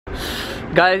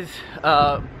Guys,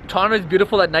 Toronto is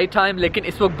beautiful at night time, लेकिन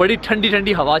इस वक्त बड़ी ठंडी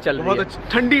ठंडी हवा चल रही है।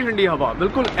 बहुत ठंडी ठंडी हवा,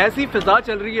 बिल्कुल ऐसी फिजा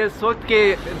चल रही है इस वक्त के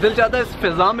दिल चाहता है इस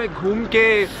फिजा में घूम के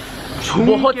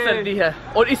बहुत सर्दी है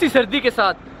और इसी सर्दी के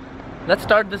साथ let's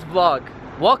start this vlog.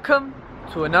 Welcome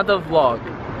to another vlog.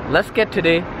 Let's get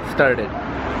today started.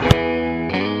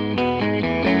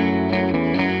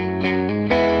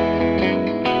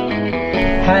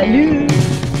 Hello.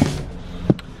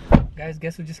 Guys,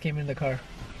 guess who just came in the car?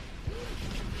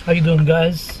 How you doing,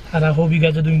 guys? And I hope you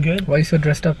guys are doing good. Why are you so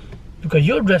dressed up? Because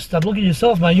you're dressed up. Look at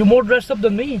yourself, man. You're more dressed up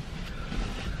than me.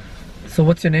 So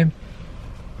what's your name?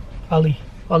 Ali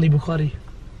Bukhari.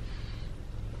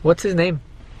 What's his name?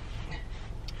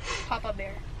 Papa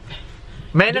Bear.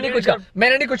 मैंने नहीं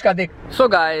कुछ कहा देख. So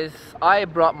guys, I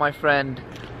brought my friend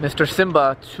Mr. Simba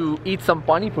to eat some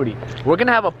pani puri. We're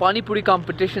gonna have a pani puri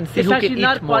competition. See who can eat more. It's actually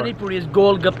not pani puri. It's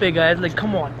golgappe, guys. Like,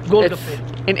 come on,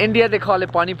 golgappe. In India they call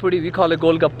it pani puri. We call it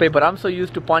golgappe. But I'm so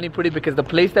used to pani puri because the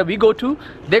place that we go to,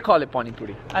 they call it pani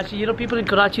puri. Actually, you know, people in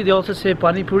Karachi they also say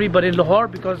pani puri, but in Lahore,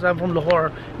 because I'm from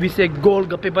Lahore, we say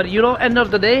golgappe. But you know, end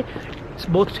of the day, it's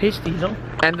both tasty, you know.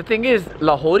 And the thing is,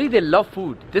 Lahori, they love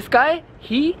food. This guy,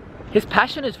 his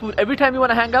passion is food. Every time you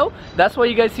want to hang out, that's why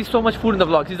you guys see so much food in the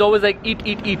vlogs. He's always like, eat,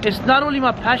 eat, eat. It's not only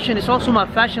my passion, it's also my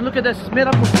fashion. Look at this, it's made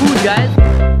up of food, guys.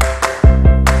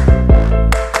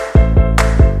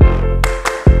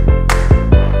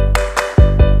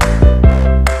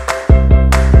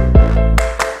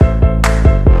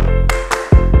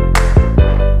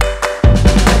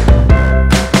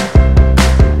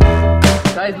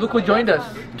 Guys, look who joined us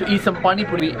to eat some pani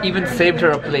puri. We even saved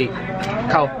her a plate.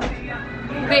 Cow.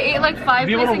 They ate like 5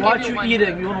 We plates want to and watch gave you me one.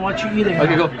 eating. We want to watch you eating.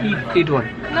 Okay, go. Eat one.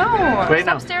 No, Right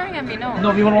stop now. staring at me, no.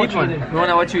 No, we want to watch Eat you one. eating. We want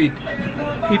to watch you eat.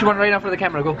 Eat one right now for the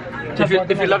camera. Go.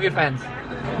 If you love your fans.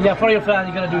 Yeah, for your fan,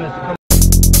 you're gonna do it.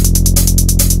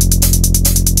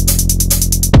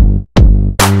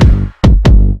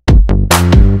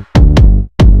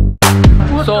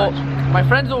 So, my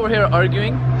friends over here are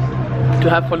arguing to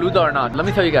have faluda or not. Let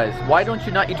me tell you guys, why don't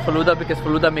you not eat faluda? Because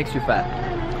faluda makes you fat.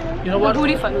 You know what?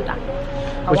 Booty faluda.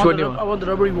 Which one do you want? I want the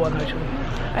rubbery one, actually.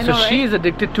 I So know, she right? is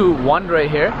addicted to one right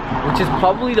here, which is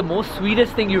probably the most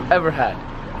sweetest thing you've ever had.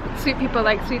 Sweet people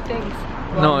like sweet things.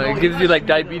 No, it gives you like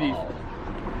diabetes.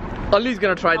 Ali's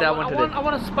gonna try that one today. I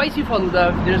want a spicy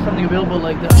faluda if there's something available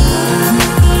like that.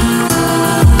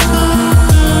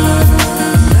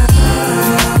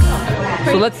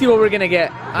 So let's see what we're gonna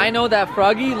get. I know that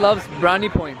Froggy loves brownie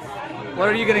points. What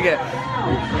are you gonna get?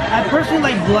 I personally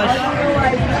like blush.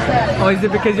 Oh, is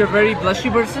it because you're a very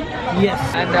blushy person? Yes.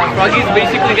 And Froggy's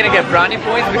basically gonna get brownie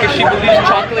points because she believes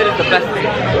chocolate is the best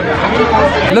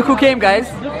thing. Look who came,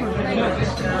 guys.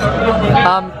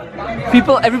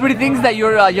 Everybody thinks that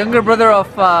you're a younger brother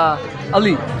of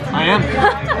Ali. I am.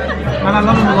 And I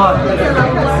love him a lot.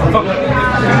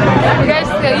 You guys,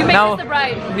 you make Now- us the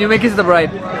bride. You make us the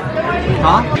bride.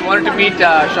 Huh? You wanted to meet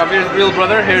Shabir's real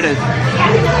brother? Here it is.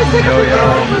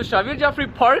 Shabir Jaffrey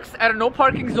parks at a no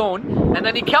parking zone, and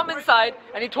then he came inside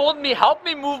and he told me, help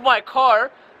me move my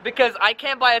car because I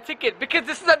can't buy a ticket because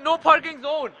this is a no parking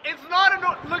zone. It's not a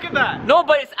no, look at that. No,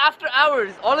 but it's after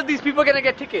hours. All of these people are gonna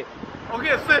get ticket.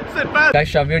 Okay, sit fast. Guys,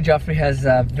 Shabir Jaffrey has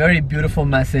a very beautiful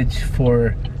message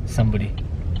for somebody.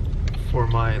 For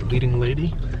my leading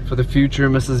lady, for the future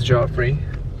Mrs. Joffrey.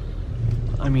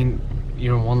 I mean,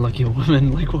 you're one lucky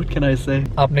woman, like what can I say?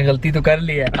 आपने गलती तो कर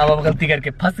ली है, अब आप गलती करके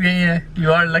फंस गई हैं.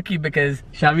 You are lucky because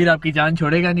Shabir आपकी जान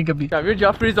छोड़ेगा नहीं कभी. Shabir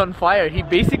Jaffrey is on fire. He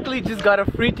basically just got a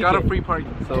free ticket. Got a free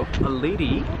parking. So a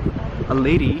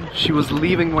lady, she was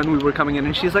leaving when we were coming in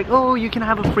and she's like, oh, you can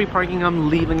have a free parking, I'm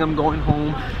leaving, I'm going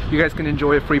home. You guys can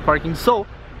enjoy a free parking. So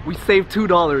we saved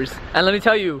 $2. And let me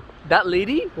tell you, that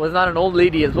lady was not an old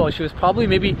lady as well. She was probably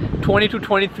maybe 20 to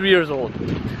 23 years old.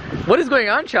 What is going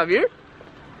on, Shabir?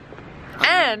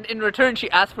 And in return, she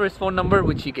asked for his phone number,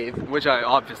 which he gave. Which I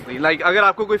obviously like. अगर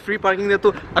आपको कोई free parking दे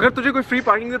तो, अगर तुझे कोई free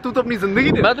parking दे तू तो अपनी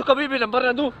जिंदगी दे. मैं तो कभी भी नंबर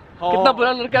ना दूं. कितना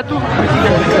बुरा लड़का है तू.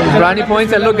 Brownie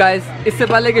points and look guys, इससे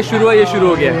पहले कि शुरू हुआ ये शुरू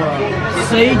हो गया.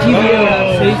 सही चीज़ है,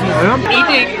 सही चीज़.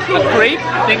 Eating a grape,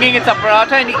 thinking it's a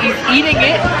paratha, and he's eating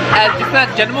it as जितना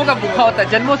जन्मों का भूखा होता है.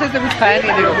 जन्मों से कुछ खाया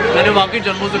नहीं देखो. मैंने वाकई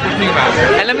जन्मों से कुछ नहीं खाया.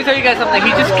 And let me tell you guys something.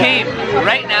 He just came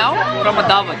right now from a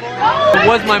dawat. It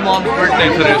was my mom's birthday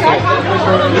today, so.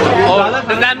 Oh,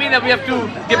 does that mean that we have to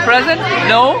give present?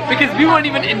 No, because we weren't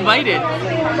even invited.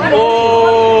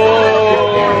 Oh.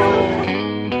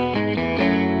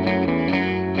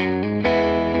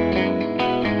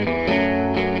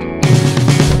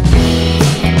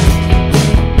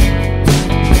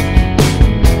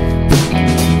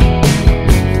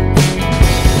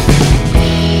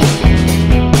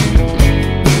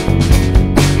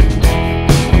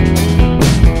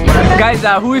 Guys,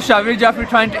 who is Shavir Jafri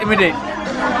trying to imitate?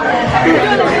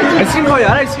 Ice cream,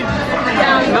 yaar, ice cream.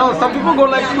 No, some people go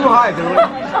like too high. They're like...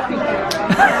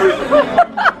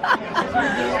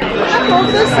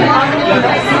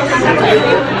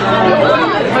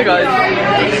 Hi guys.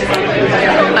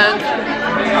 And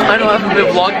I know I haven't been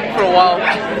vlogging for a while.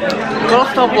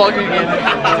 Gotta stop vlogging again.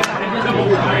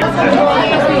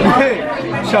 Hey,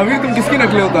 Shavir, तुम किसकी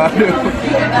नकलें उतार रहे हो?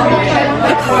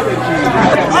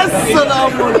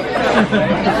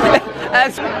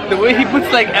 As the way he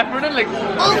puts like effort in, like,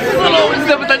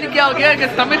 इससे पता नहीं क्या हो गया, कि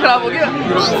stomach खराब हो गया.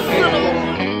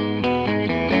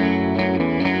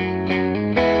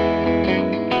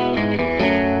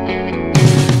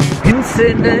 इनसे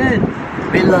नैन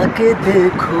मिला के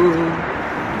देखो,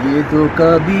 ये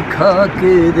धोखा भी खा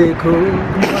के देखो.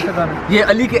 ये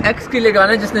अली के एक्स के लिए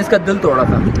गाना है जिसने इसका दिल तोड़ा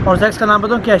था. और एक्स का नाम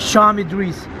बताऊं क्या? शाम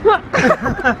Idris.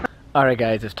 Alright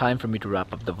guys, it's time for me to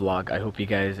wrap up the vlog. I hope you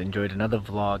guys enjoyed another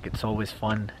vlog. It's always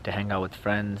fun to hang out with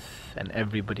friends and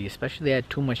everybody, especially I had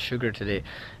too much sugar today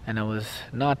and I was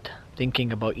not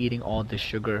thinking about eating all this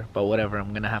sugar, but whatever,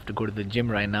 I'm gonna have to go to the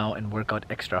gym right now and work out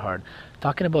extra hard.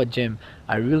 Talking about gym,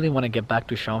 I really want to get back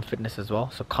to Sham Fitness as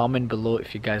well, so comment below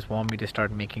if you guys want me to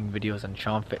start making videos on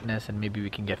Sham Fitness and maybe we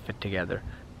can get fit together.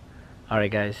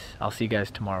 Alright guys, I'll see you guys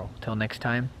tomorrow. Till next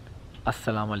time,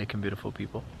 Assalamu alaikum beautiful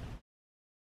people.